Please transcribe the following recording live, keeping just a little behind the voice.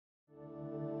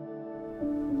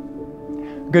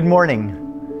Good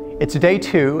morning. It's day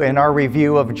 2 in our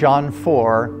review of John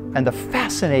 4 and the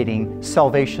fascinating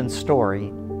salvation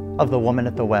story of the woman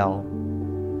at the well.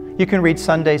 You can read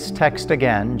Sunday's text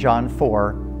again, John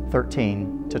 4,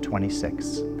 13 to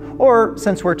 26. Or,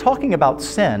 since we're talking about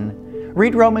sin,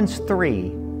 read Romans 3,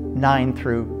 9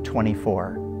 through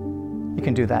 24. You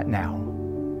can do that now.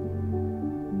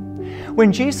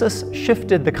 When Jesus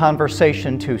shifted the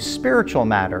conversation to spiritual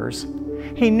matters,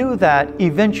 he knew that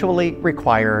eventually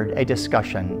required a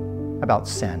discussion about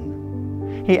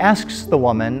sin. He asks the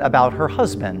woman about her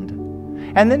husband,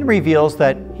 and then reveals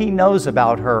that he knows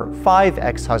about her 5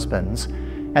 ex-husbands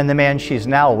and the man she's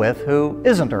now with who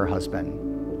isn't her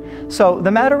husband. So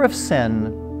the matter of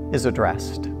sin is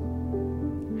addressed.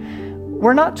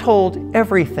 We're not told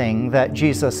everything that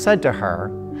Jesus said to her,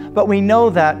 but we know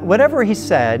that whatever he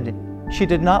said, she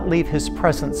did not leave his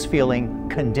presence feeling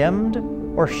condemned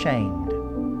or shamed.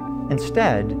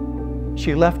 Instead,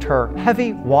 she left her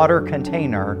heavy water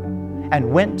container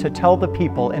and went to tell the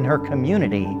people in her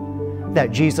community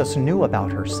that Jesus knew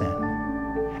about her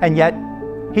sin. And yet,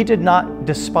 he did not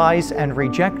despise and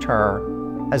reject her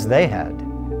as they had.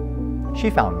 She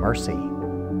found mercy,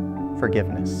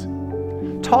 forgiveness.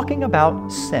 Talking about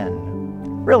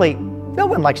sin. Really, no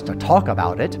one likes to talk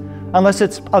about it unless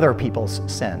it's other people's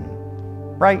sin,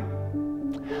 right?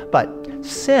 But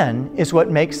sin is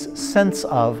what makes sense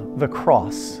of the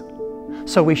cross.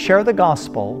 So we share the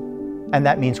gospel, and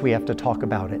that means we have to talk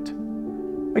about it.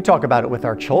 We talk about it with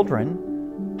our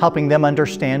children, helping them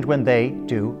understand when they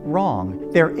do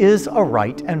wrong. There is a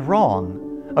right and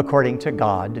wrong, according to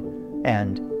God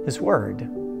and His Word.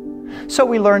 So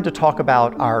we learn to talk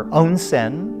about our own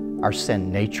sin, our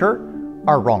sin nature,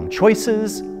 our wrong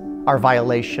choices, our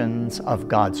violations of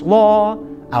God's law,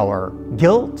 our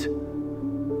guilt.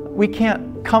 We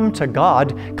can't come to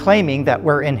God claiming that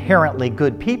we're inherently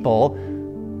good people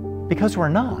because we're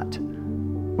not.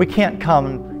 We can't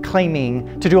come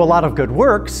claiming to do a lot of good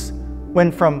works when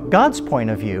from God's point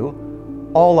of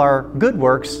view, all our good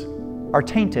works are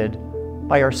tainted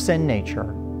by our sin nature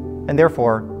and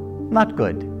therefore not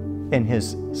good in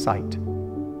His sight.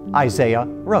 Isaiah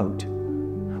wrote,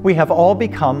 "We have all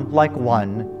become like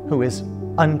one who is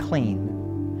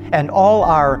unclean, and all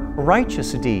our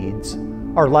righteous deeds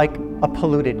are like a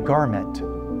polluted garment.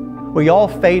 We all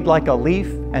fade like a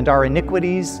leaf, and our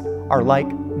iniquities are like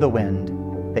the wind.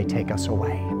 They take us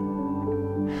away."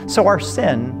 So our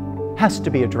sin has to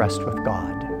be addressed with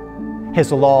God.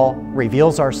 His law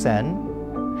reveals our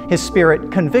sin. His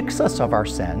Spirit convicts us of our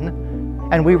sin,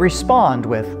 and we respond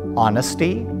with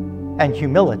honesty and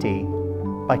humility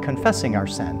by confessing our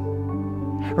sin.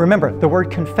 Remember, the word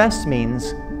confess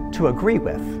means to agree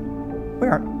with. We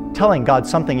aren't telling God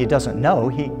something He doesn't know.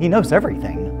 He knows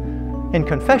everything. In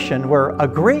confession, we're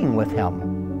agreeing with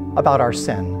Him about our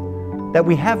sin, that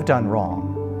we have done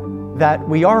wrong, that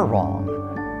we are wrong,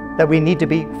 that we need to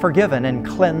be forgiven and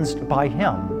cleansed by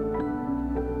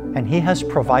Him. And He has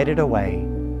provided a way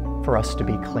for us to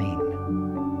be clean.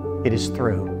 It is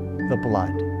through the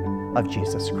blood of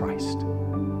Jesus Christ.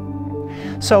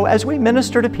 So as we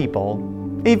minister to people,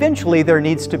 eventually there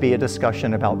needs to be a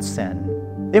discussion about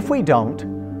sin. If we don't,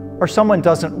 or someone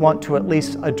doesn't want to at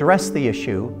least address the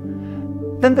issue,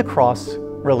 then the cross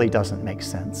really doesn't make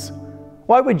sense.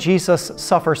 Why would Jesus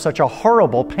suffer such a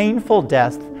horrible, painful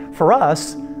death for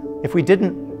us if we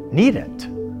didn't need it?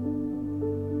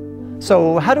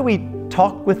 So how do we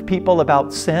talk with people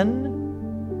about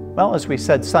sin? Well, as we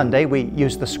said Sunday, we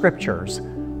use the Scriptures.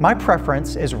 My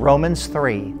preference is Romans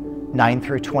 3, 9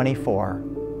 through 24.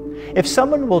 If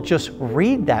someone will just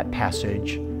read that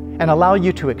passage and allow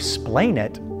you to explain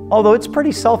it, although it's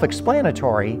pretty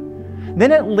self-explanatory, then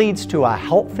it leads to a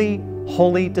healthy,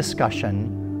 holy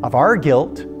discussion of our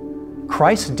guilt,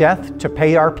 Christ's death to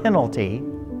pay our penalty,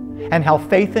 and how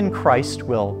faith in Christ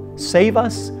will save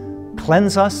us,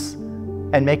 cleanse us,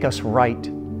 and make us right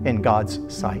in God's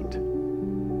sight.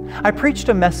 I preached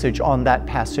a message on that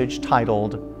passage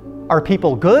titled, "Are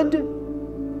People Good?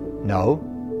 No,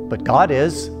 but God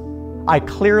is." I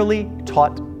clearly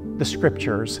taught the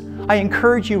Scriptures. I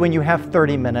encourage you, when you have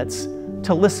 30 minutes,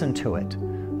 to listen to it.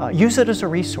 Use it as a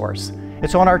resource.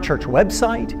 It's on our church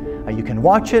website. You can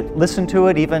watch it, listen to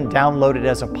it, even download it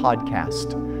as a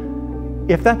podcast.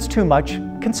 If that's too much,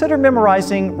 consider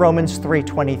memorizing Romans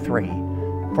 3:23.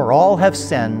 "For all have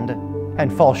sinned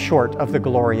and fall short of the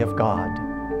glory of God."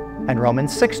 And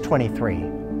Romans 6:23.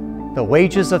 "The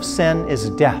wages of sin is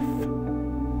death,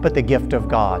 but the gift of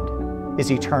God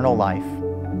is eternal life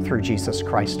through Jesus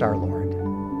Christ our Lord."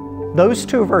 Those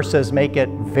 2 verses make it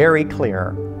very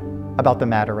clear about the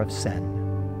matter of sin.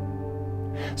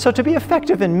 So to be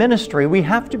effective in ministry, we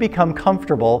have to become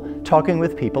comfortable talking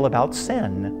with people about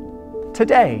sin.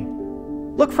 Today,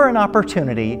 look for an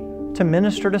opportunity to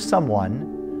minister to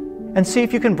someone and see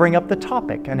if you can bring up the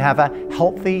topic and have a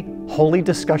healthy, holy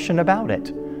discussion about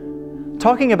it.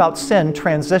 Talking about sin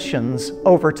transitions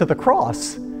over to the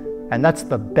cross, and that's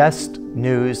the best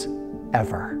news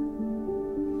ever.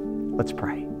 Let's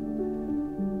pray.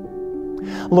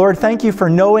 Lord, thank you for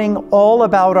knowing all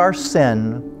about our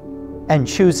sin and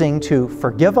choosing to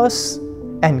forgive us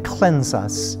and cleanse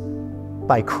us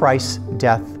by Christ's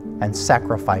death and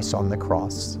sacrifice on the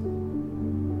cross.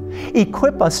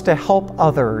 Equip us to help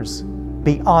others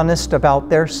be honest about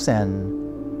their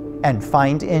sin and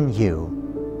find in you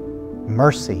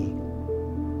mercy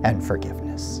and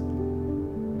forgiveness.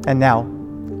 And now,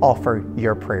 offer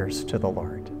your prayers to the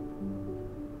Lord.